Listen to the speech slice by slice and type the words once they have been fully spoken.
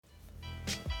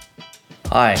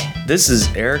Hi, this is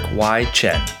Eric Y.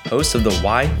 Chen, host of the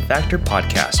Y Factor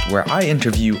podcast, where I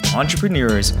interview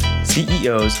entrepreneurs,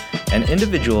 CEOs, and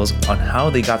individuals on how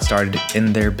they got started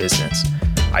in their business.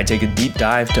 I take a deep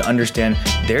dive to understand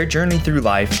their journey through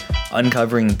life,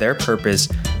 uncovering their purpose,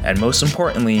 and most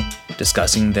importantly,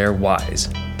 discussing their whys.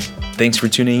 Thanks for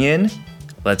tuning in.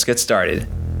 Let's get started.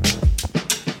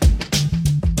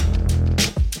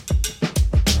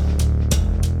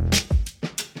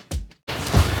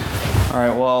 All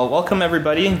right, well, welcome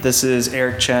everybody. This is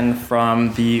Eric Chen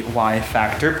from the Y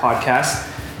Factor podcast.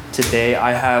 Today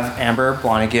I have Amber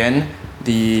Blonigan,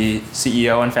 the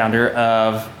CEO and founder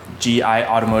of GI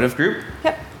Automotive Group.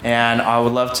 Yep. And I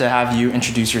would love to have you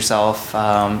introduce yourself,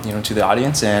 to the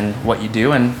audience and what you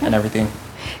do and everything.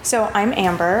 So I'm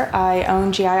Amber. I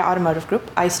own GI Automotive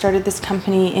Group. I started this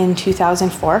company in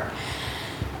 2004.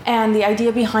 And the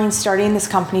idea behind starting this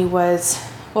company was,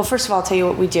 well, first of all, I'll tell you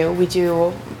what we do. We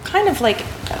do kind of like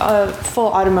a full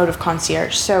automotive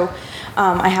concierge. So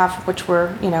I have, which we're,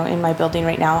 in my building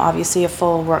right now, obviously a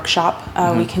full workshop.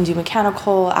 We can do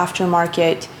mechanical,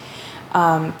 aftermarket,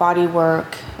 body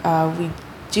work. We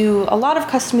do a lot of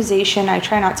customization. I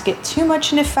try not to get too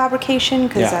much into fabrication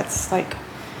because that's like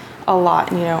a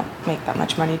lot and you don't make that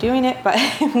much money doing it, but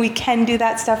we can do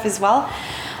that stuff as well.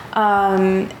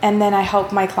 And then I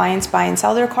help my clients buy and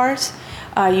sell their cars.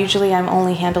 Usually I'm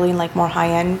only handling like more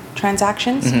high-end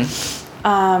transactions,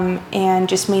 and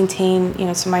just maintain,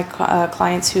 some of my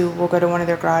clients who will go to one of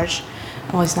their garage.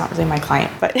 Well, he's not really my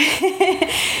client, but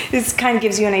this kind of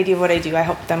gives you an idea of what I do. I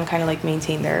help them kind of like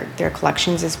maintain their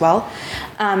collections as well.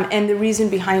 And the reason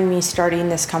behind me starting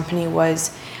this company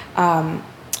was I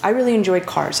really enjoyed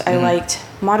cars. I liked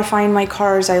modifying my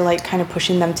cars. I liked kind of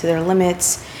pushing them to their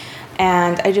limits.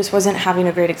 And I just wasn't having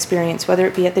a great experience, whether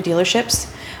it be at the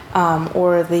dealerships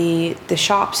or the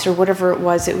shops or whatever it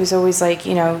was. It was always like,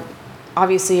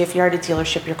 obviously if you're at a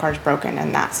dealership, your car's broken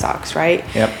and that sucks, right?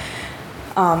 Yep.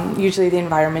 Usually the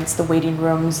environments, the waiting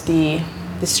rooms, the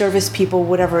service people,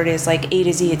 whatever it is, like A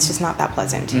to Z, it's just not that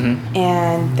pleasant.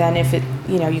 And then if it,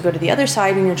 you go to the other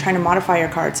side and you're trying to modify your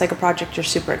car, it's like a project you're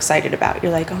super excited about.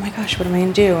 You're like, oh my gosh, what am I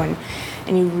going to do? And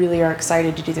you really are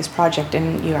excited to do this project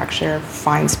and you actually are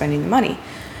fine spending the money.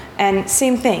 And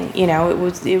same thing,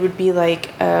 it would be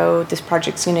like, oh, this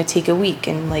project's going to take a week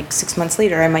and like 6 months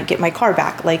later I might get my car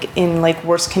back like in like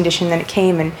worse condition than it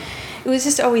came, and it was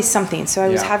just always something. So I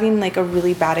was having like a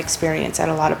really bad experience at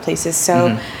a lot of places.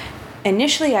 So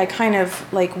initially I kind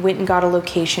of like went and got a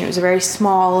location. It was very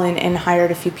small and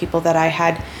hired a few people that I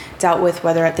had dealt with,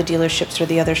 whether at the dealerships or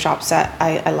the other shops that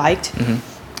I liked.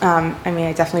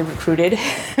 I definitely recruited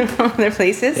from other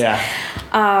places. Yeah.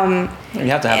 You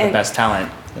have to have the best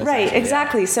talent. Right,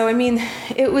 exactly. So,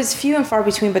 it was few and far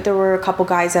between, but there were a couple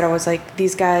guys that I was like,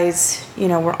 these guys,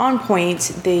 were on point.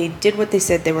 They did what they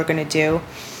said they were going to do.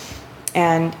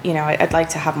 And, I'd like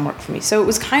to have them work for me. So it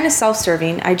was kind of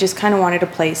self-serving. I just kind of wanted a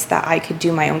place that I could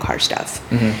do my own car stuff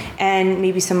and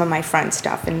maybe some of my friends'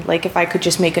 stuff. And like, if I could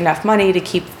just make enough money to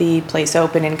keep the place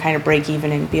open and kind of break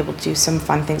even and be able to do some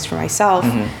fun things for myself,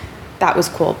 that was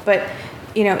cool. But,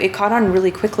 it caught on really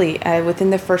quickly. Within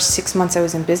the first 6 months I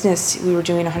was in business, we were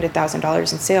doing $100,000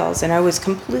 in sales. And I was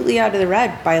completely out of the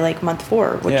red by like month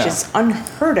 4, which is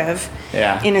unheard of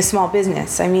in a small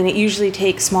business. It usually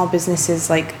takes small businesses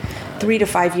like 3 to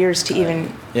 5 years to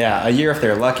even... a year if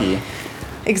they're lucky.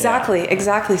 Exactly.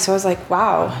 So I was like,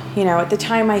 wow. At the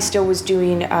time I still was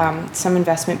doing some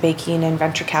investment banking and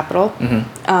venture capital.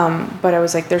 But I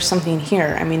was like, there's something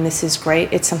here. This is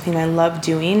great. It's something I love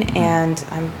doing and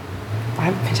I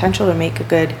have potential to make a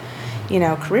good,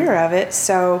 career of it.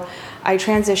 So I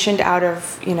transitioned out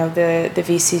of, the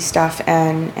VC stuff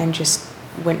and just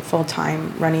went full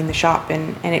time running the shop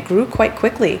and it grew quite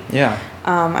quickly. Yeah.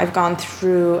 I've gone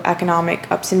through economic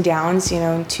ups and downs,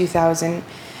 in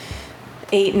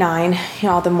 2008, 9,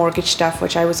 all the mortgage stuff,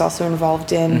 which I was also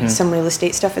involved in, some real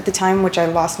estate stuff at the time, which I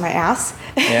lost my ass.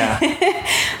 Yeah.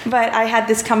 But I had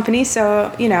this company,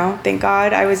 so, thank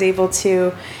God I was able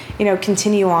to,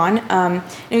 continue on.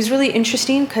 It was really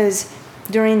interesting because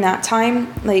during that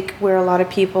time, like where a lot of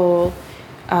people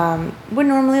would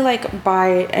normally like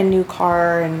buy a new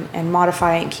car and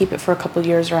modify it and keep it for a couple of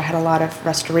years, or I had a lot of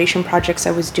restoration projects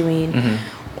I was doing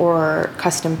or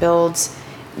custom builds.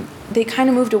 They kind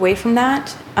of moved away from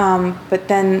that. But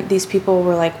then these people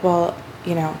were like, well,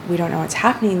 we don't know what's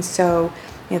happening. So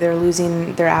they're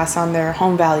losing their ass on their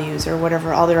home values or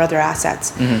whatever, all their other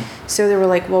assets. So they were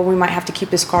like, well, we might have to keep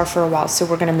this car for a while, so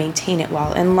we're going to maintain it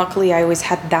well. And luckily, I always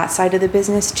had that side of the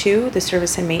business too, the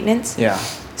service and maintenance. Yeah.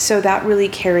 So that really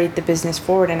carried the business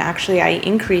forward. And actually, I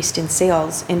increased in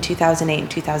sales in 2008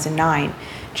 and 2009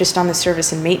 just on the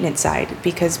service and maintenance side,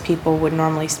 because people would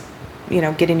normally,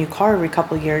 get a new car every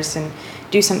couple of years and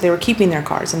do something. They were keeping their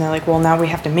cars, and they're like, well, now we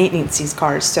have to maintenance these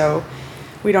cars. So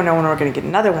we don't know when we're going to get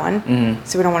another one.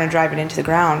 So we don't want to drive it into the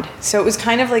ground. So it was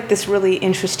kind of like this really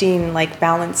interesting like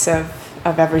balance of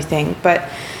everything. But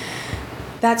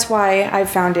that's why I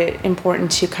found it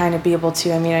important to kind of be able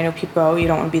to, I know people go, you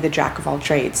don't want to be the jack of all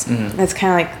trades. That's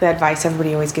kind of like the advice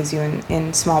everybody always gives you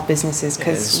in small businesses,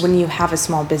 because when you have a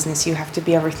small business, you have to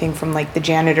be everything from like the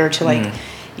janitor to like,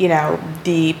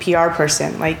 the PR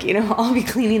person. Like, I'll be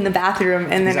cleaning the bathroom,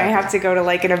 and then I have to go to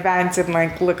like an event and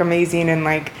like look amazing and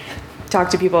like talk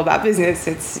to people about business.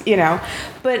 It's,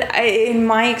 but in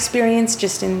my experience,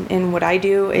 just in what I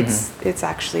do, it's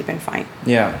actually been fine.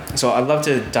 Yeah. So I'd love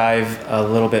to dive a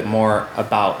little bit more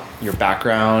about your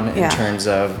background in terms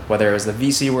of whether it was the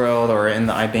VC world or in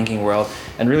the iBanking world,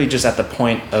 and really just at the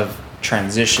point of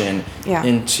transition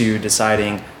into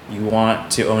deciding you want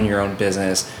to own your own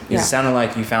business. It sounded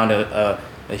like you found a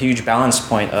huge balance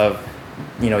point of,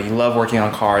 you love working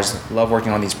on cars, love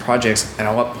working on these projects, and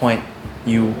at what point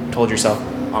you told yourself,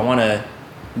 I want to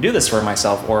do this for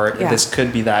myself, or this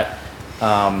could be that.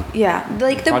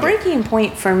 Like the breaking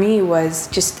point for me was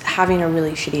just having a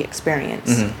really shitty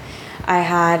experience. I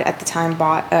had at the time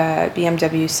bought a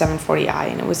BMW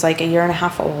 740i, and it was like a year and a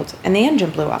half old, and the engine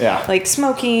blew up. Like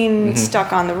smoking,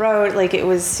 stuck on the road, like it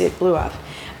blew up.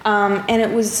 And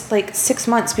it was like 6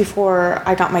 months before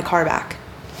I got my car back.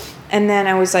 And then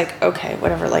I was like, okay,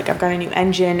 whatever, like I've got a new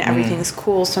engine, everything's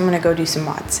cool, so I'm going to go do some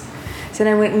mods. So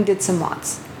then I went and did some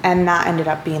mods, and that ended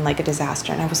up being like a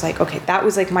disaster. And I was like, okay, that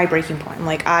was like my breaking point. I'm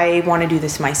like, I want to do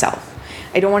this myself.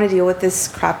 I don't want to deal with this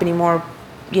crap anymore.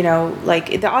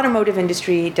 Like the automotive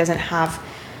industry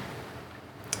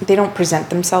they don't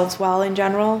present themselves well in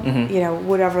general,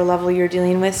 whatever level you're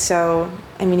dealing with. So,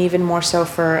 even more so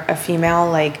for a female,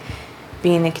 like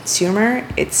being a consumer,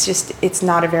 it's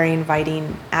not a very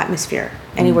inviting atmosphere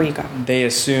anywhere you go. They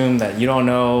assume that you don't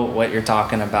know what you're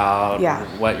talking about,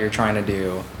 what you're trying to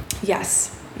do.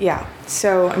 Yes. Yeah.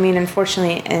 So,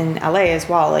 unfortunately in LA as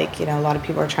well, like, a lot of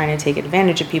people are trying to take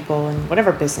advantage of people in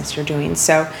whatever business you're doing.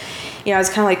 So, I was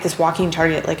kind of like this walking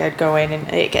target. Like I'd go in,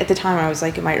 and like, at the time I was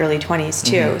like in my early 20s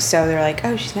too. So they're like,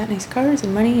 oh, she's got nice cars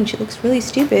and money, and she looks really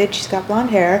stupid. She's got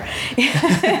blonde hair.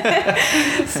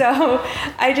 So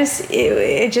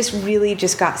it just really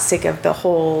just got sick of the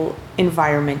whole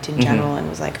environment in general, and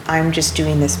was like, I'm just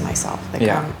doing this myself. Like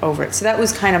I'm over it. So that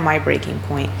was kind of my breaking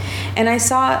point. And I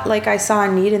saw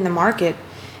a need in the market,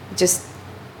 just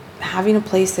having a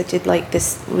place that did like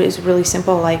this is really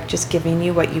simple, like just giving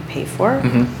you what you pay for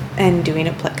and doing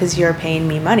it because you're paying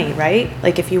me money, right?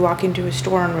 Like if you walk into a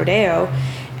store on Rodeo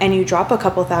and you drop a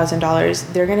couple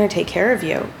 $1,000s, they're going to take care of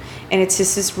you. And it's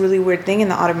just this really weird thing in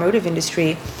the automotive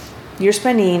industry. You're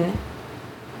spending,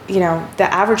 the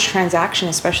average transaction,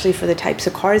 especially for the types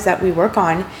of cars that we work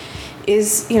on,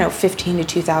 is, $1,500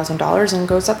 to $2,000 and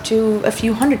goes up to a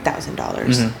few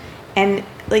 $100,000. And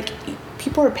like,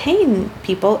 people are paying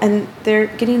people and they're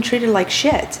getting treated like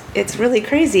shit. It's really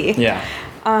crazy.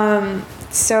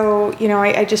 So,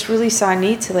 I just really saw a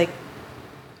need to like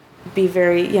be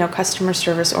very, customer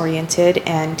service oriented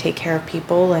and take care of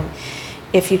people. And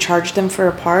if you charge them for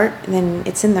a part, then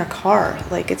it's in their car.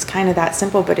 Like it's kind of that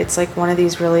simple, but it's like one of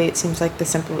these really, it seems like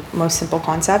the most simple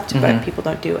concept, but people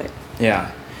don't do it.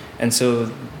 Yeah. And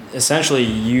so essentially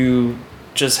you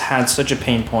just had such a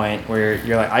pain point where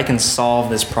you're like, I can solve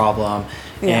this problem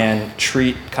and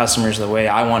treat customers the way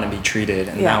I want to be treated.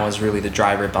 And that was really the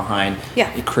driver behind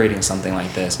creating something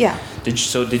like this.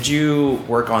 Did you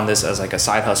work on this as like a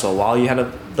side hustle while you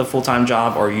had the full-time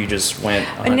job, or you just went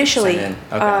 100% initially in?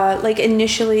 Okay.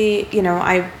 Initially,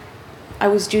 I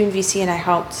was doing VC and I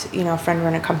helped, a friend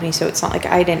run a company. So it's not like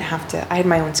I didn't have to, I had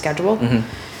my own schedule.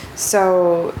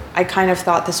 So I kind of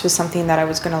thought this was something that I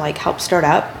was going to like help start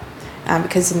up.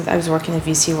 Because I was working in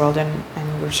the VC world and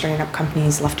we were starting up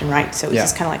companies left and right. So it was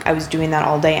just kind of like I was doing that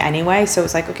all day anyway. So it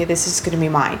was like, okay, this is going to be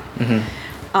mine.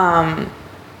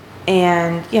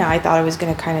 And I thought I was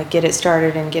going to kind of get it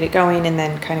started and get it going and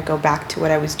then kind of go back to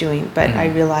what I was doing. But I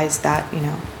realized that,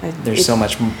 there's so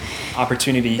much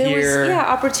opportunity here.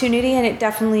 Opportunity, and it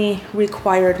definitely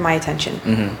required my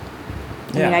attention.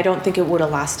 I don't think it would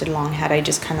have lasted long had I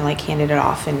just kind of like handed it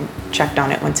off and checked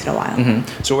on it once in a while.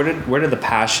 So where did the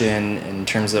passion in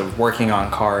terms of working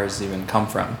on cars even come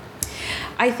from?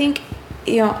 I think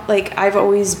like I've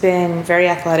always been very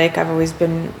athletic. I've always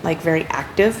been like very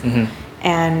active,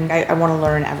 and I want to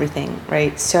learn everything,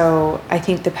 right? So I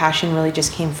think the passion really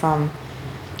just came from,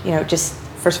 just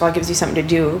first of all, it gives you something to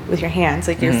do with your hands.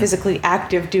 Like you're physically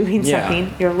active doing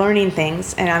something, you're learning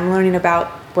things, and I'm learning about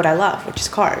what I love, which is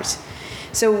cars.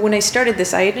 So when I started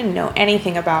this, I didn't know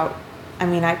anything about,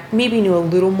 I maybe knew a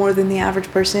little more than the average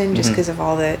person just because of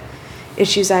all the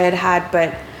issues I had,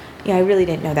 but I really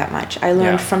didn't know that much. I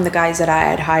learned from the guys that I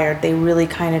had hired. They really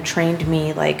kind of trained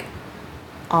me like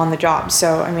on the job.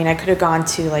 So, I could have gone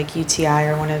to like UTI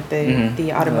or one of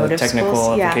the automotive technical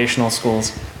schools. vocational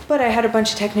schools. But I had a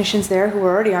bunch of technicians there who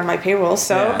were already on my payroll,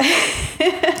 so...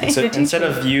 So instead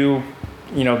of you,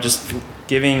 just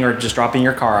giving or just dropping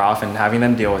your car off and having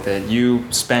them deal with it, you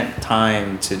spent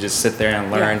time to just sit there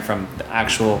and learn from the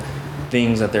actual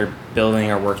things that they're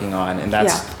building or working on, and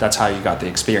that's how you got the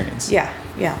experience. Yeah.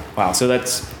 Wow, so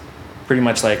that's pretty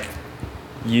much like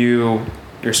you're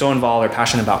so involved or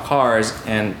passionate about cars,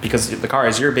 and because the car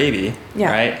is your baby,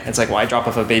 right? It's like, why drop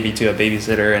off a baby to a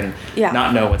babysitter and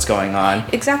not know what's going on?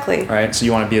 Exactly. Right? So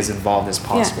you want to be as involved as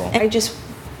possible. Yeah. I just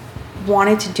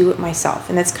wanted to do it myself,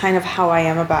 and that's kind of how I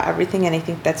am about everything, and I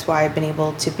think that's why I've been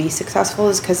able to be successful,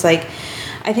 is because like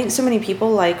I think so many people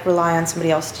like rely on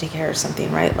somebody else to take care of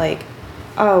something, right? Like,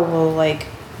 oh, well, like,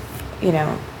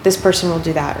 this person will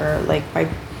do that, or like my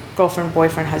girlfriend,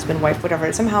 boyfriend, husband, wife,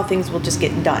 whatever. Somehow things will just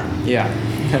get done. Yeah,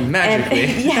 magically.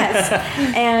 And, yes,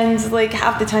 and like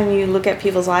half the time you look at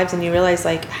people's lives and you realize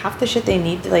like half the shit they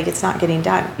need, like it's not getting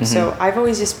done. So I've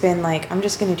always just been like, I'm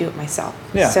just going to do it myself.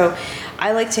 Yeah. So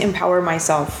I like to empower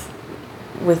myself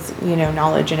with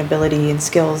knowledge and ability and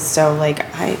skills. So like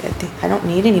I don't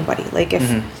need anybody. Like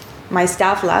if my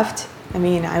staff left,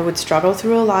 I would struggle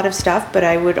through a lot of stuff, but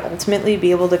I would ultimately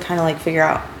be able to kind of like figure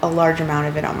out a large amount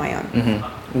of it on my own.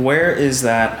 Where is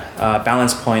that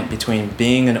balance point between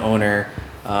being an owner,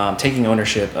 taking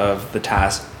ownership of the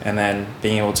task, and then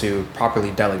being able to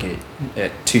properly delegate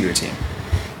it to your team?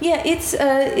 Yeah, it's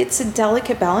a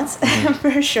delicate balance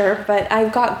for sure, but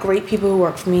I've got great people who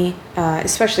work for me,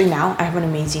 especially now. I have an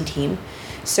amazing team.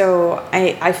 So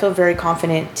I feel very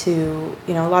confident to,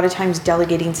 a lot of times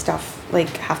delegating stuff, like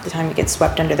half the time it gets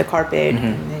swept under the carpet,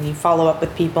 and then you follow up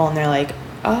with people and they're like,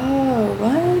 oh,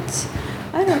 what?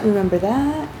 I don't remember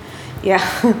that. Yeah.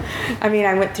 I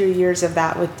went through years of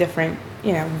that with different,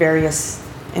 various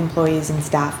employees and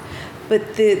staff.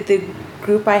 But the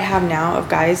group I have now of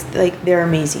guys, like, they're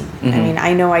amazing.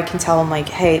 I know I can tell them, like,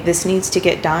 hey, this needs to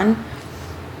get done,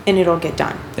 and it'll get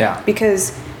done. Yeah.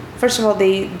 Because first of all,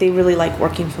 they really like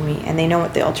working for me, and they know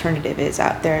what the alternative is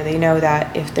out there. They know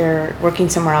that if they're working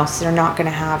somewhere else, they're not going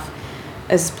to have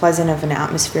as pleasant of an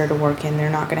atmosphere to work in. They're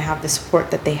not going to have the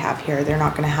support that they have here. They're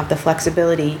not going to have the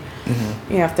flexibility.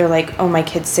 If they're like, oh, my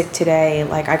kid's sick today,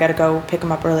 like I got to go pick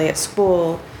them up early at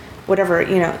school, whatever,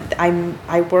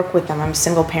 I work with them. I'm a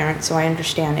single parent, so I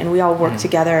understand, and we all work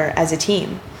together as a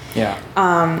team. Yeah.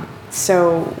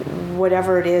 So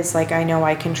whatever it is, like I know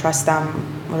I can trust them,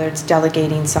 whether it's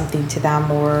delegating something to them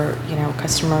or,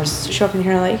 customers show up in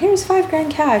here like, here's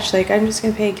 $5,000 cash. Like, I'm just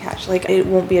going to pay cash. Like, it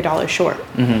won't be $1 short.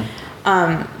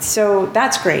 So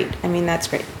that's great. That's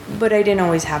great. But I didn't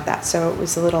always have that. So it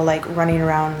was a little like running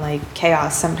around like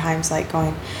chaos sometimes, like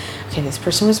going, okay, this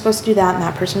person was supposed to do that and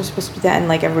that person was supposed to do that. And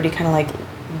like everybody kind of like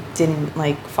didn't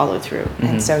like follow through.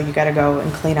 And so you got to go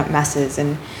and clean up messes.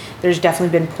 And there's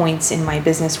definitely been points in my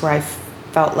business where I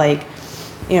felt like,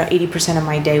 80% of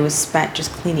my day was spent just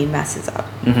cleaning messes up.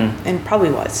 And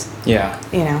probably was. Yeah.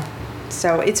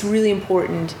 So it's really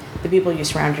important the people you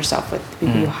surround yourself with, the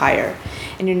people you hire.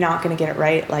 And you're not going to get it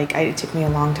right. Like, it took me a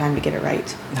long time to get it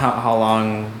right. How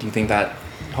long do you think that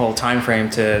whole time frame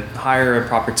to hire a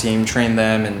proper team, train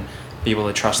them, and be able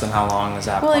to trust them, how long is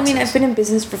that process? I've been in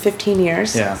business for 15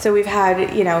 years. Yeah. So we've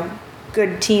had,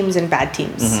 good teams and bad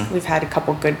teams. We've had a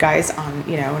couple good guys on,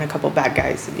 and a couple bad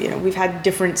guys. We've had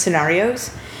different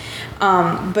scenarios.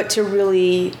 But to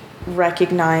really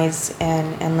recognize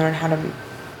and learn how to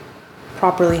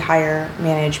properly hire,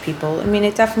 manage people,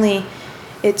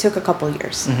 it took a couple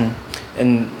years.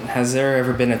 And has there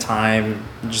ever been a time,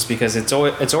 just because it's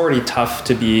already tough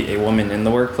to be a woman in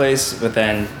the workplace, but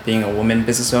then being a woman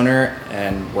business owner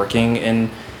and working in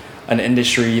an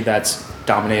industry that's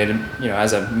dominated,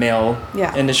 as a male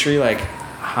industry, like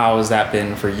how has that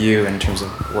been for you in terms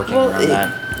of working around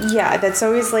that? Yeah, that's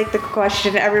always like the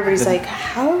question. Everybody's like,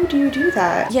 how do you do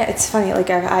that? Yeah, it's funny.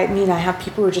 Like, I have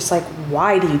people who are just like,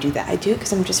 why do you do that? I do it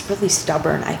because I'm just really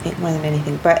stubborn, I think, more than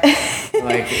anything. But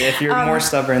Like if you're more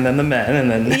stubborn than the men, and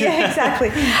then yeah, exactly.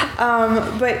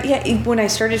 But yeah, when I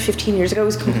started 15 years ago, it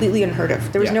was completely unheard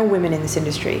of. There was no women in this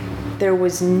industry. There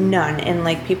was none, and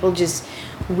like people just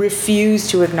refused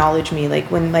to acknowledge me.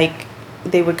 Like when like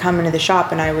they would come into the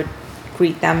shop and I would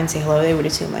greet them and say hello, they would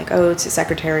assume like, oh, it's a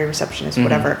secretary, receptionist,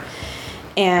 whatever.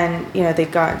 And you know, they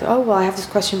got, oh well, I have this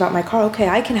question about my car. Okay,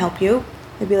 I can help you.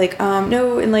 They'd be like,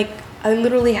 no, and like I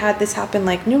literally had this happen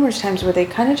like numerous times where they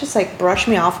kind of just like brush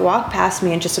me off, walk past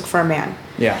me, and just look for a man.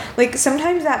 Yeah. Like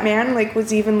sometimes that man like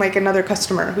was even like another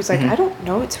customer who's like, I don't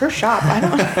know, it's her shop. I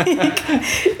don't like,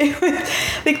 it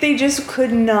was, like they just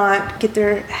could not get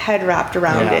their head wrapped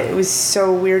around it. It was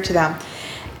so weird to them.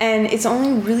 And it's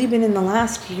only really been in the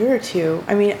last year or two.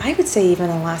 I mean, I would say even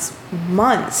the last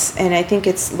months. And I think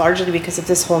it's largely because of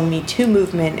this whole Me Too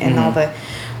movement and all the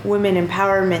women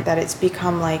empowerment that it's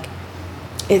become like,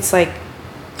 it's like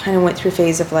kind of went through a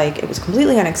phase of like, it was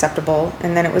completely unacceptable.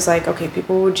 And then it was like, okay,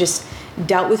 people would just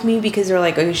dealt with me because they're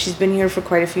like, okay, she's been here for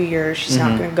quite a few years. She's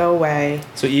not going to go away.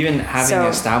 So even having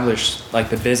established like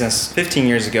the business 15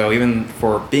 years ago, even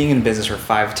for being in business for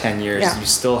 5-10 years, you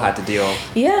still had to deal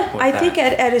with I think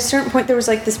at a certain point there was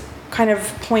like this kind of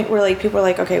point where like people were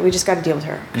like, okay, we just got to deal with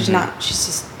her. She's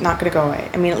just not going to go away.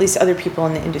 I mean, at least other people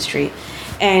in the industry.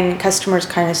 And customers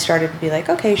kind of started to be like,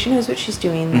 okay, she knows what she's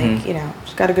doing. Like, you know,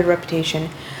 she's got a good reputation.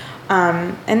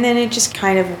 And then it just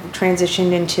kind of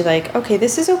transitioned into like, okay,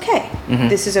 this is okay.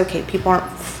 This is okay. People aren't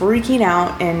freaking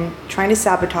out and trying to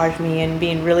sabotage me and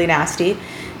being really nasty.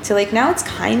 So like now it's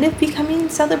kind of becoming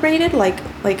celebrated. Like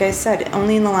I said,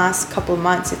 only in the last couple of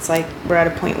months, it's like we're at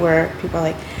a point where people are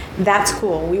like, that's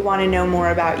cool. We want to know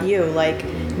more about you. Like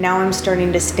now I'm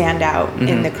starting to stand out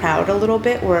in the crowd a little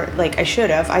bit where like I should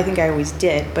have. I think I always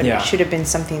did, but it should have been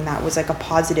something that was like a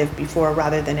positive before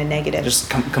rather than a negative.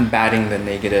 Just combating the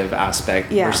negative aspect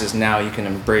versus now you can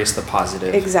embrace the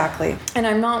positive. Exactly. And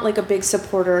I'm not like a big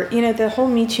supporter. You know, the whole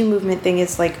Me Too movement thing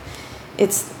is like,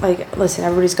 it's like, listen,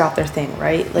 everybody's got their thing,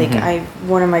 right? Like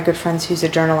one of my good friends who's a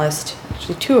journalist,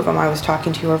 actually two of them I was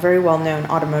talking to are very well-known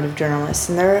automotive journalists,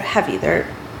 and they're heavy. They're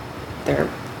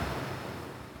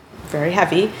very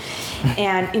heavy.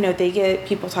 And, you know, they get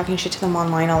people talking shit to them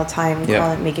online all the time,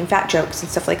 making fat jokes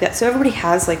and stuff like that. So everybody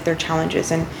has like their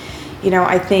challenges. And, you know,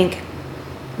 I think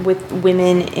with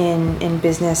women in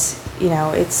business, you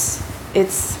know, it's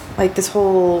like this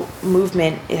whole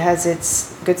movement, it has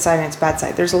its good side and its bad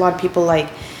side. There's a lot of people like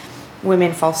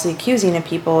women falsely accusing of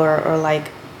people or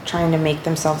like trying to make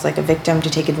themselves like a victim to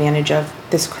take advantage of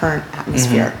this current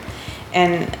atmosphere.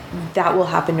 And that will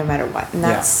happen no matter what. And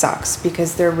that sucks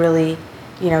because they're really,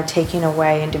 you know, taking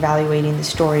away and devaluating the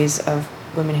stories of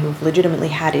women who've legitimately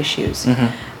had issues.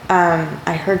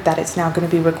 I heard that it's now going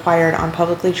to be required on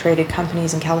publicly traded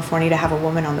companies in California to have a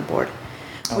woman on the board,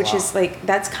 which is like,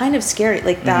 that's kind of scary.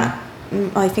 Like that,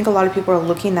 I think a lot of people are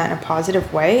looking at that in a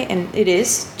positive way, and it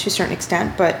is to a certain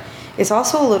extent, but it's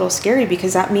also a little scary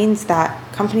because that means that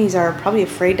companies are probably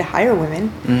afraid to hire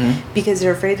women because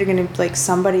they're afraid they're going to, like,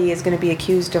 somebody is going to be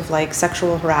accused of like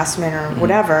sexual harassment or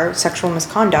whatever, sexual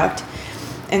misconduct.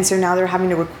 And so now they're having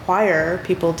to require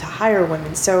people to hire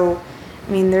women. So,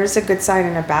 I mean, there's a good side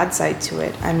and a bad side to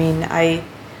it. I mean, I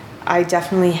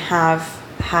definitely have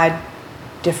had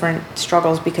different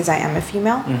struggles because I am a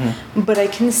female, but I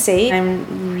can say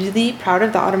I'm really proud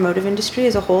of the automotive industry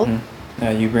as a whole.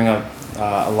 You bring up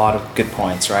a lot of good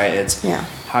points, right? It's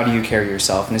how do you carry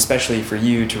yourself, and especially for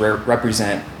you to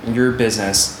represent your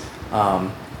business,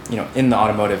 you know, in the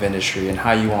automotive industry, and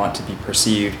how you want to be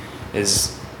perceived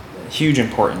is huge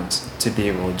importance to be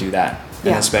able to do that,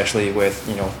 and especially with,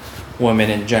 you know,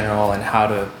 women in general and how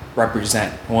to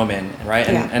represent women, right?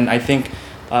 And I think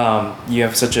you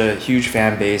have such a huge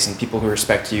fan base and people who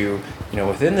respect you, you know,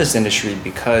 within this industry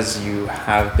because you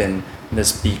have been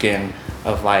this beacon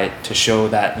of light to show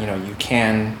that, you know, you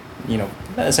can, you know,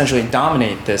 essentially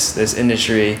dominate this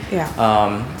industry,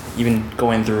 even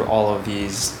going through all of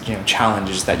these, you know,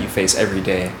 challenges that you face every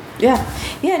day.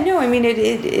 No, I mean, it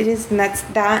is, and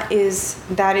that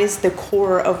is the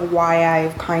core of why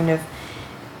I've kind of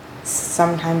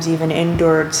sometimes even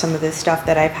endured some of the stuff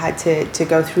that I've had to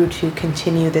go through to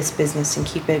continue this business and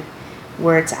keep it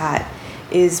where it's at,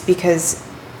 is because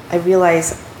I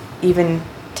realize even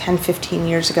 10, 15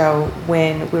 years ago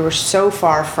when we were so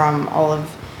far from all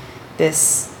of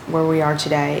this where we are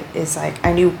today, is like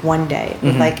I knew one day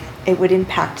like it would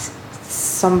impact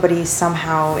somebody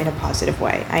somehow in a positive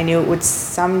way. I knew it would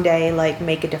someday like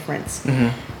make a difference.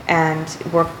 And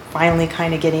we're finally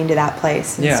kind of getting to that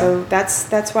place. And so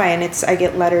that's why. And I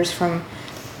get letters from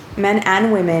men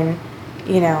and women,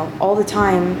 you know, all the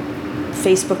time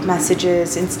Facebook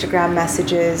messages, Instagram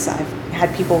messages. I've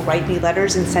had people write me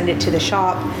letters and send it to the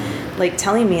shop, like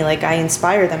telling me like I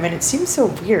inspire them, and it seems so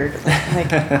weird.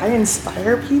 Like I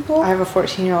inspire people. I have a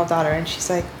 14-year-old daughter, and she's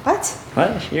like, "What?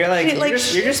 What? You're like, you're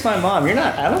just my mom. You're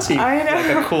not. I don't see like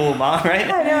a cool mom, right?"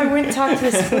 I know. I went and talked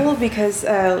to the school because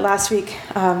last week,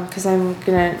 because I'm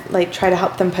gonna like try to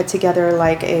help them put together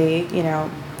like a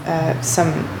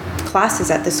some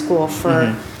classes at the school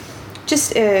for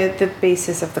just the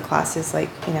basis of the classes, like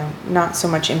not so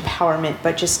much empowerment,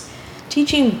 but just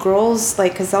teaching girls,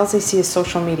 like, because all they see is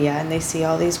social media, and they see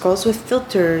all these girls with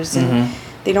filters, and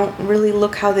they don't really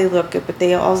look how they look, but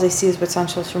all they see is what's on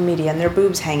social media, and their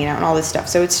boobs hanging out and all this stuff.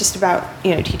 So it's just about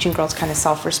teaching girls kind of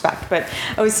self-respect. But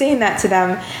I was saying that to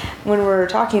them when we were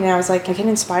talking, and I was like, I can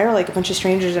inspire like a bunch of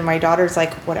strangers, and my daughter's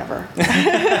like, whatever.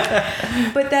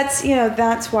 But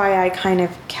that's why I kind of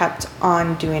kept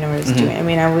on doing what I was doing. I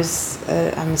mean, I'm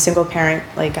a single parent.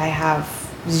 Like, I have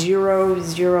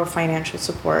zero financial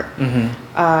support.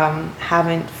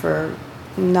 Haven't for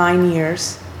 9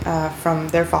 years from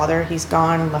their father. He's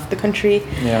gone, left the country.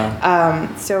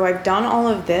 So I've done all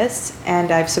of this,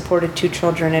 and I've supported 2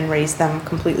 children and raised them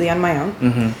completely on my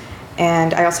own.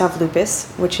 And I also have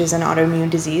lupus, which is an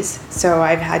autoimmune disease. So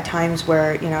I've had times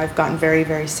where I've gotten very,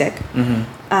 very sick.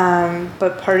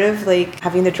 But part of like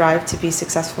having the drive to be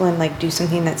successful and like do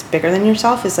something that's bigger than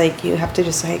yourself is like you have to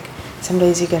just like, some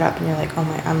days you get up and you're like, oh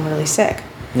my, I'm really sick.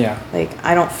 Like,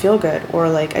 I don't feel good, or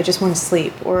like, I just want to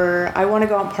sleep, or I want to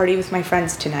go out and party with my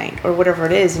friends tonight, or whatever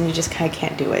it is, and you just kind of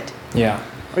can't do it.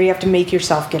 Or you have to make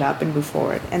yourself get up and move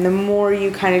forward. And the more you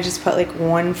kind of just put like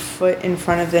one foot in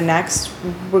front of the next,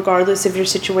 regardless of your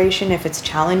situation, if it's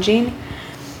challenging,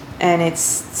 and it's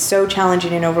so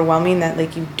challenging and overwhelming that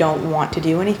like you don't want to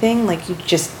do anything, like you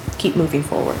just keep moving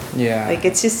forward. Like,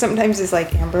 it's just sometimes it's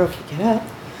like, Amber, okay, get up.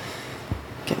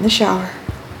 Get in the shower.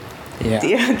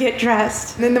 Get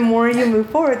dressed. And then the more you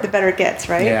move forward, the better it gets,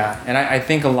 right? And I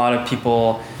think a lot of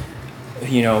people,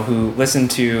 who listen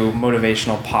to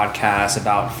motivational podcasts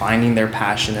about finding their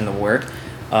passion in the work,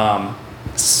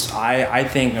 I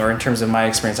think, or in terms of my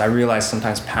experience, I realize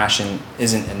sometimes passion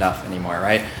isn't enough anymore,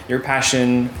 right? Your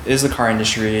passion is the car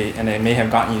industry, and it may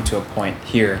have gotten you to a point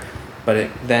here, but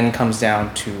it then comes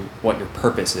down to what your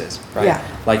purpose is, right?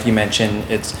 Like you mentioned,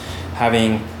 it's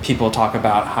having people talk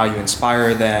about how you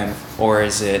inspire them, or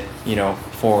is it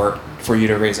for you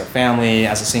to raise a family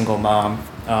as a single mom,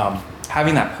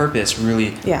 having that purpose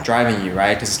really driving you,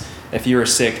 right? Because if you were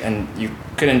sick and you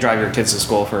couldn't drive your kids to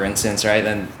school, for instance,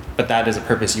 right, but that is a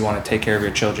purpose. You want to take care of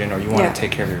your children, or you want to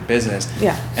take care of your business,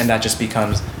 and that just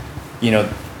becomes the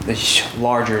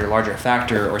larger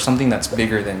factor, or something that's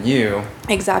bigger than you.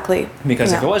 Exactly.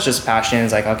 Because if it was just passion,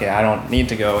 it's like, okay, I don't need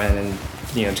to go in and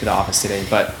to the office today,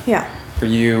 but for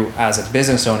you as a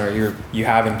business owner, you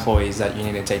have employees that you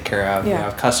need to take care of, you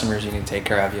have customers you need to take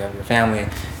care of, you have your family,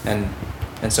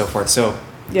 and so forth. So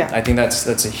I think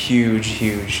that's a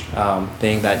huge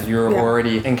thing that you're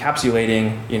already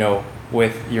encapsulating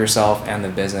with yourself and the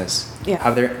business.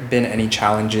 Have there been any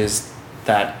challenges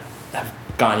that have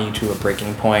gotten you to a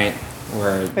breaking point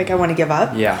where like I want to give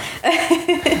up?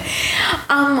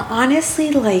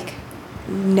 Honestly, like,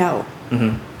 no.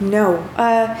 No.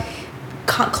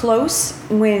 Close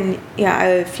when,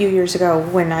 a few years ago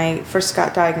when I first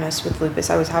got diagnosed with lupus,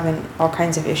 I was having all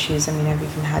kinds of issues. I mean, I've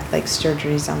even had like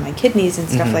surgeries on my kidneys and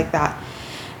stuff like that.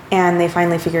 And they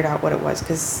finally figured out what it was,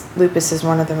 because lupus is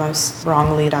one of the most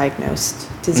wrongly diagnosed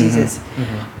diseases.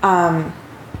 And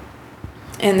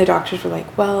the doctors were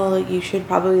like, well, you should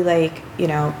probably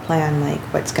plan like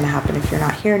what's going to happen if you're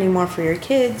not here anymore for your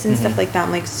kids and stuff like that.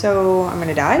 I'm like, so I'm going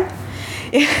to die?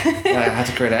 I have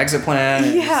to create an exit plan.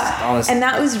 And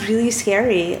that was really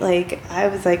scary. Like, I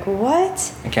was like,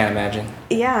 what? I can't imagine.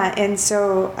 And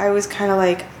so I was kind of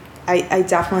like, I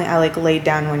laid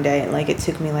down one day, and like it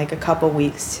took me like a couple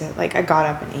weeks to like, I got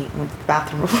up and ate and went to the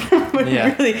bathroom or whatever, but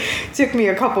it really took me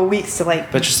a couple weeks to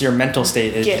like, but just your mental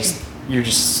state is you're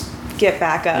just get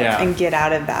back up and get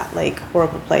out of that like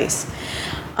horrible place.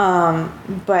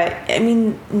 But I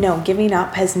mean, no, giving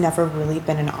up has never really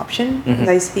been an option.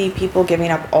 I see people giving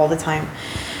up all the time,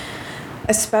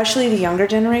 especially the younger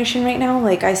generation right now.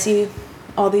 Like, I see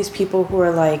all these people who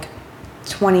are like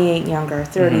 28 and younger,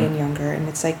 30 and younger, and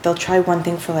it's like they'll try one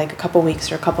thing for like a couple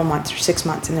weeks or a couple months or 6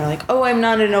 months, and they're like, oh, I'm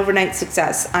not an overnight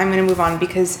success, I'm gonna move on,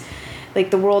 because like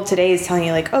the world today is telling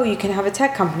you like, oh, you can have a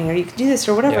tech company, or you can do this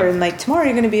or whatever, and like tomorrow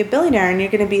you're gonna be a billionaire, and you're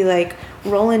gonna be like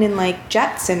rolling in like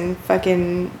jets and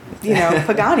fucking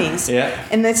Paganis.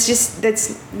 And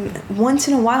that's once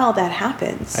in a while that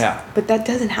happens, but that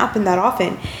doesn't happen that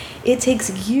often. It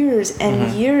takes years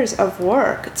and years of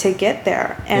work to get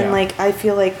there. And like, I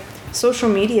feel like social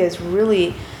media is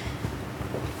really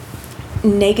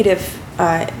negatively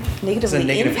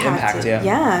negative impacted. impact,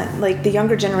 Yeah, like the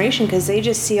younger generation, because they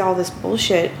just see all this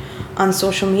bullshit on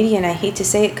social media, and I hate to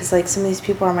say it because like some of these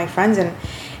people are my friends, and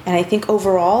I think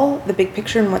overall the big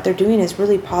picture and what they're doing is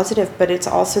really positive, but it's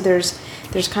also there's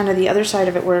kind of the other side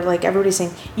of it where like everybody's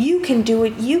saying you can do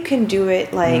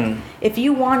it, like if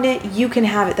you want it you can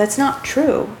have it. That's not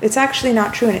true. It's actually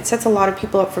not true, and it sets a lot of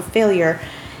people up for failure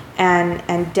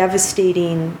and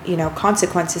devastating,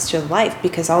 consequences to life,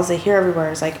 because all they hear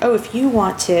everywhere is like, oh, if you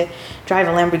want to drive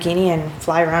a Lamborghini and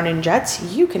fly around in jets,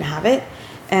 you can have it.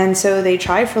 And so they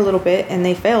try for a little bit and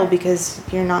they fail, because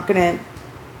you're not going to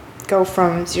go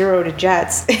from zero to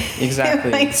jets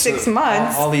exactly in like 6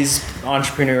 months. All these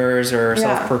entrepreneurs or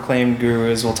self-proclaimed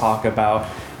gurus will talk about,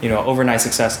 overnight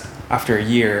success after a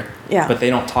year, but they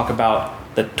don't talk about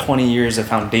the 20 years of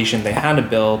foundation they had to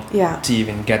build to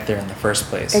even get there in the first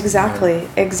place.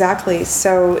 Exactly.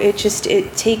 So it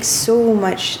takes so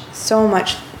much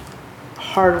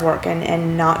hard work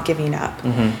and not giving up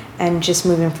and just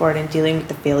moving forward and dealing with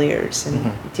the failures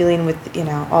and dealing with,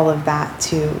 all of that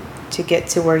to get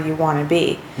to where you want to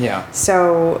be. Yeah.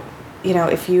 So,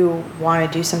 if you want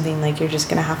to do something, like, you're just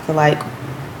going to have to, like,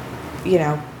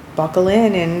 buckle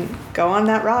in and go on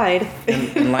that ride.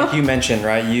 and like you mentioned,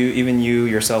 right, you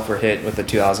yourself were hit with the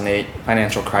 2008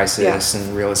 financial crisis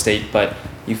and real estate, but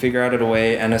you figure out a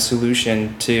way and a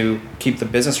solution to keep the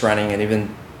business running and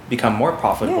even become more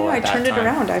profitable. I turned it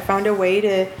around. I found a way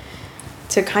to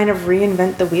kind of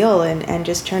reinvent the wheel and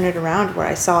just turn it around, where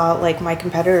I saw like my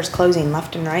competitors closing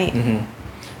left and right.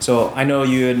 So I know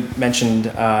you had mentioned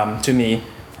to me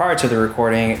prior to the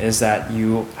recording is that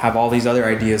you have all these other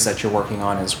ideas that you're working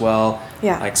on as well.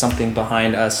 Yeah. Like something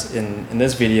behind us in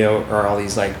this video are all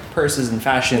these like purses and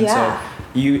fashion. Yeah.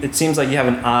 So it seems like you have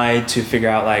an eye to figure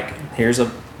out like, here's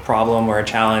a problem or a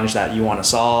challenge that you want to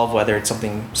solve, whether it's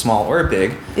something small or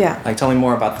big. Yeah. Like, tell me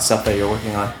more about the stuff that you're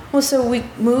working on. Well, so we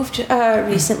moved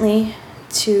recently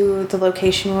to the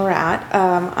location where we're at.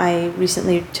 I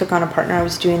recently took on a partner. I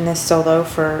was doing this solo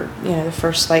for, the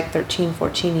first like 13,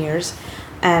 14 years.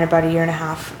 And about a year and a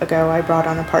half ago, I brought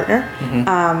on a partner.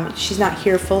 She's not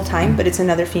here full time, but it's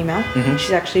another female.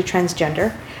 She's actually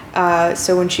transgender.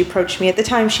 So when she approached me, at the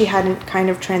time she hadn't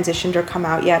kind of transitioned or come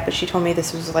out yet, but she told me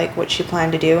this was like what she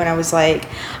planned to do. And I was like,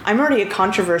 I'm already a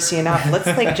controversy enough. Let's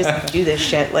like just do this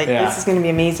shit. Like this is going to be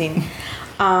amazing.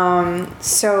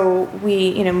 So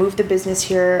we, moved the business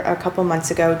here a couple months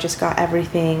ago, just got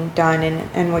everything done.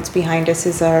 And what's behind us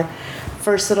is our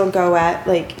first little go at,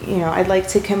 like, I'd like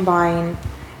to combine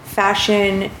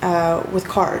fashion with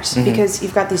cars, because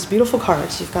you've got these beautiful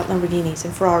cars. You've got Lamborghinis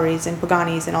and Ferraris and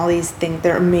Paganis and all these things.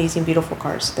 They're amazing, beautiful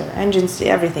cars. Their engines,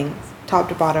 everything, top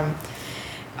to bottom,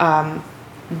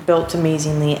 built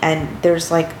amazingly. And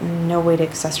there's like no way to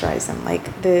accessorize them.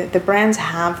 Like the brands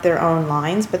have their own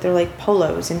lines, but they're like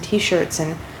polos and t-shirts,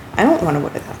 and I don't want to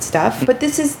wear that stuff. But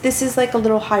this is like a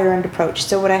little higher end approach.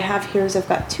 So what I have here is I've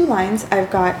got two lines.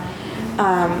 I've got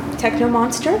Techno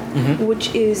Monster,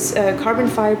 which is carbon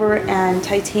fiber and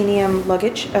titanium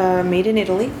luggage made in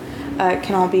Italy. It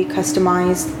can all be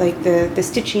customized, like the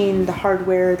stitching, the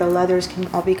hardware, the leathers can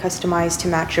all be customized to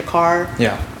match your car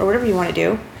or whatever you want to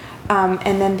do.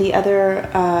 And then the other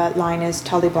line is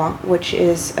Tolly Blanc, which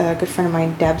is a good friend of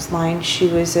mine, Deb's line. She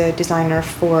was a designer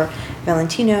for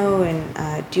Valentino and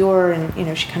Dior,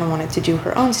 and she kind of wanted to do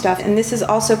her own stuff. And this is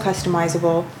also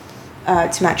customizable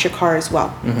to match your car as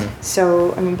well.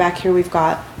 So, back here we've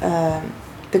got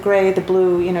the gray, the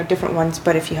blue, different ones.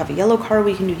 But if you have a yellow car,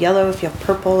 we can do yellow. If you have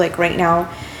purple, like right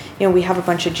now, we have a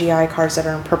bunch of GI cars that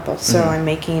are in purple. So I'm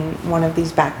making one of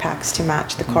these backpacks to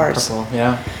match the cars. Purple,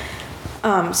 yeah.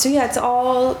 So it's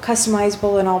all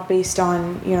customizable and all based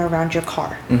on, around your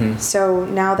car. So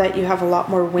now that you have a lot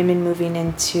more women moving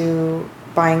into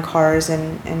buying cars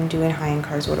and doing high-end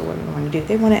cars, what do women want to do?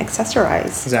 They want to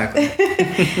accessorize. Exactly.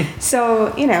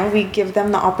 So, we give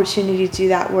them the opportunity to do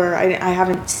that where I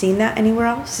haven't seen that anywhere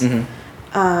else.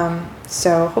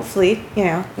 So hopefully,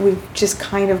 we've just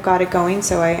kind of got it going.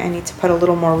 So I need to put a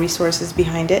little more resources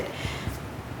behind it.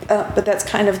 But that's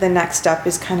kind of the next step,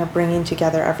 is kind of bringing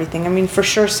together everything. For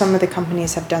sure, some of the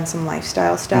companies have done some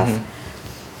lifestyle stuff,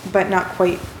 but not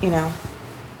quite,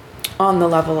 on the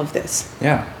level of this.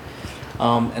 Yeah.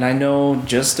 And I know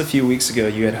just a few weeks ago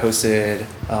you had hosted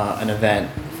an event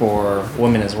for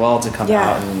women as well to come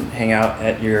out and hang out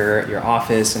at your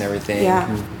office and everything.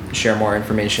 And share more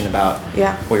information about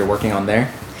what you're working on there.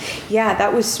 Yeah,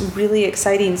 that was really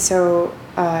exciting. So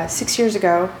 6 years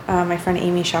ago, my friend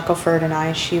Amy Shackelford and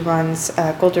I, she runs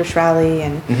Gold Rush Rally,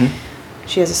 and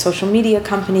she has a social media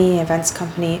company, events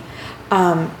company.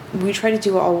 we tried to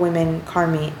do all women car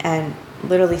meet, and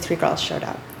literally 3 girls showed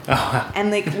up. Oh, wow.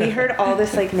 And like we heard all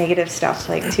this like negative stuff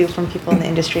like too from people in the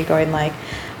industry going like,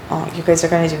 oh, you guys are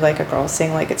going to do like a girls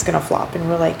thing, like it's going to flop. And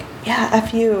we're like, yeah,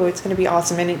 F you, it's going to be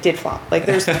awesome. And it did flop. Like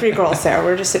there's 3 girls there.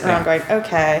 We're just sitting around going,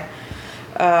 okay,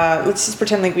 let's just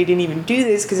pretend like we didn't even do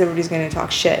this because everybody's going to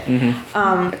talk shit.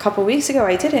 A couple weeks ago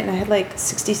I did it, and I had like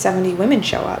 60, 70 women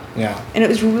show up. Yeah. And it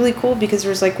was really cool because there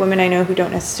was like women I know who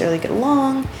don't necessarily get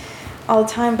along all the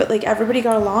time, but like everybody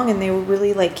got along, and they were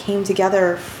really like came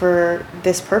together for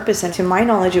this purpose. And to my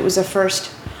knowledge, it was the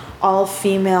first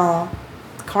all-female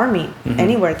car meet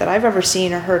anywhere that I've ever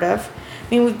seen or heard of.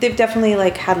 I mean, they've definitely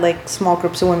like had like small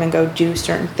groups of women go do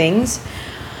certain things,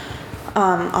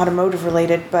 automotive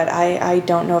related, but I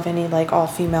don't know of any like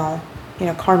all-female,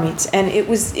 car meets. And it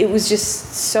was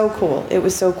just so cool. It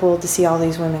was so cool to see all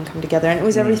these women come together, and it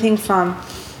was everything from,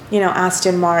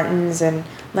 Aston Martins and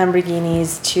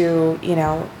Lamborghinis to,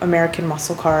 American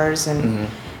muscle cars and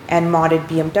modded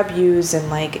BMWs, and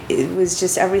like it was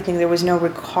just everything. There was no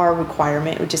car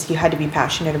requirement. It was just you had to be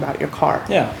passionate about your car.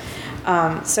 Yeah.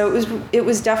 So it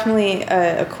was definitely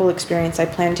a cool experience. I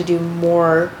plan to do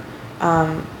more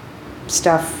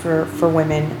stuff for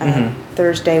women.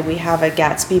 Thursday we have a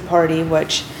Gatsby party,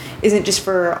 which isn't just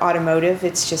for automotive.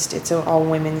 It's an all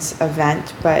women's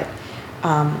event, but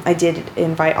I did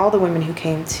invite all the women who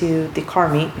came to the car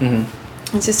meet.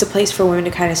 It's just a place for women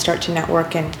to kind of start to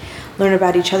network and learn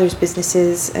about each other's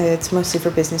businesses. It's mostly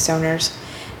for business owners,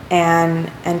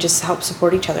 and just help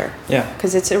support each other. Yeah.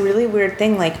 Because it's a really weird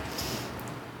thing. Like,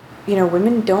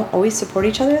 women don't always support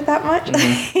each other that much.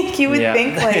 You would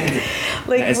think like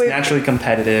it's naturally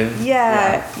competitive.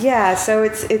 Yeah. So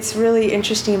it's really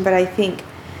interesting, but I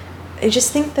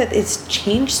just think that it's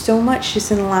changed so much just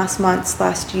in the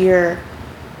last year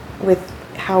with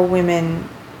how women,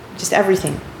 just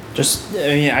everything.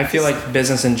 I feel like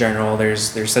business in general,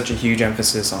 there's such a huge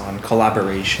emphasis on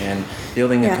collaboration,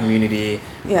 building a community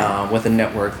with a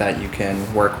network that you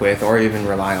can work with or even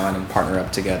rely on and partner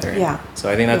up together. Yeah. So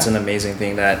I think that's an amazing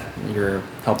thing that you're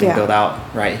helping build out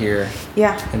right here.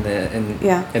 Yeah.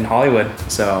 In Hollywood.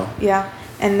 So yeah.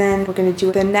 And then we're going to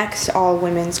do the next all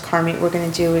women's car meet we're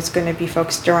going to do is going to be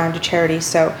focused around a charity.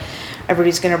 So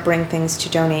everybody's going to bring things to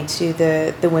donate to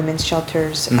the women's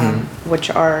shelters, which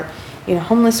are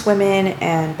homeless women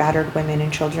and battered women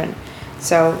and children.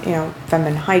 So,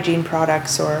 feminine hygiene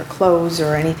products or clothes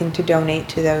or anything to donate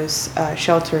to those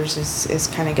shelters is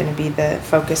kind of going to be the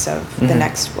focus of the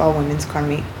next all women's car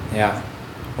meet. Yeah.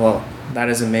 Well, that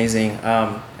is amazing.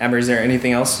 Amber, is there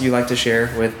anything else you'd like to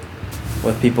share with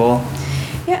people?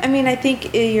 Yeah, I mean, I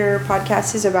think your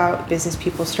podcast is about business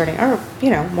people starting, or,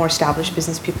 more established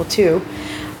business people too.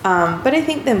 But I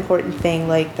think the important thing,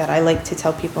 like, that I like to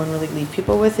tell people and really leave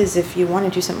people with is if you want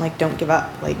to do something, like, don't give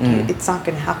up. Like, it's not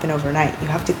going to happen overnight. You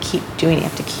have to keep doing it. You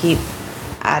have to keep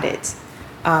at it.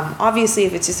 Obviously,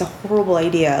 if it's just a horrible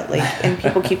idea, like, and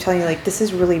people keep telling you, like, this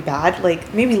is really bad,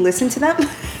 like, maybe listen to them.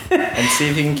 And see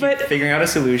if you can keep figuring out a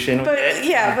solution. But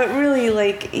really,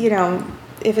 like,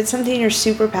 if it's something you're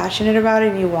super passionate about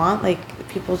and you want, like,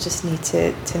 people just need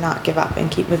to not give up and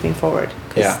keep moving forward.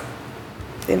 Yeah.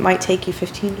 It might take you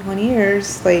 15, 20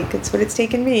 years. Like, it's what it's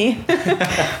taken me.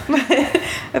 But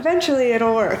eventually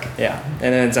it'll work. Yeah.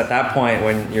 And then it's at that point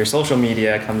when your social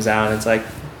media comes out, it's like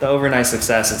the overnight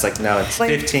success. It's like, no, it's like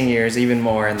 15 years, even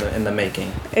more in the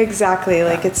making. Exactly.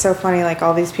 Like, it's so funny. Like,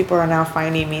 all these people are now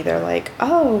finding me. They're like,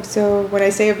 oh, so when I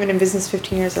say I've been in business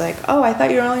 15 years, they're like, oh, I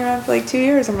thought you were only around for like 2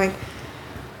 years. I'm like,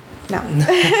 no.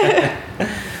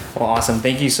 Well, awesome.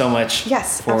 Thank you so much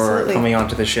for coming on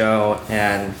to the show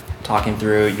and talking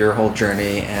through your whole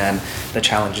journey and the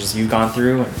challenges you've gone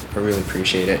through. I really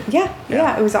appreciate it.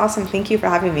 Yeah, it was awesome. Thank you for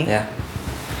having me. Yeah.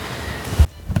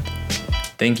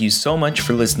 Thank you so much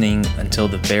for listening until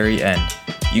the very end.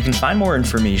 You can find more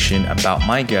information about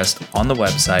my guest on the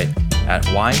website at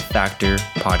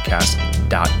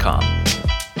yfactorpodcast.com.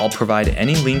 I'll provide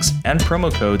any links and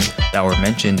promo codes that were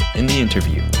mentioned in the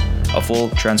interview. A full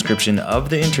transcription of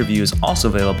the interview is also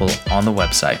available on the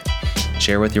website.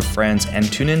 Share with your friends and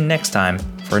tune in next time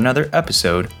for another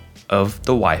episode of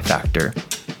The Y Factor.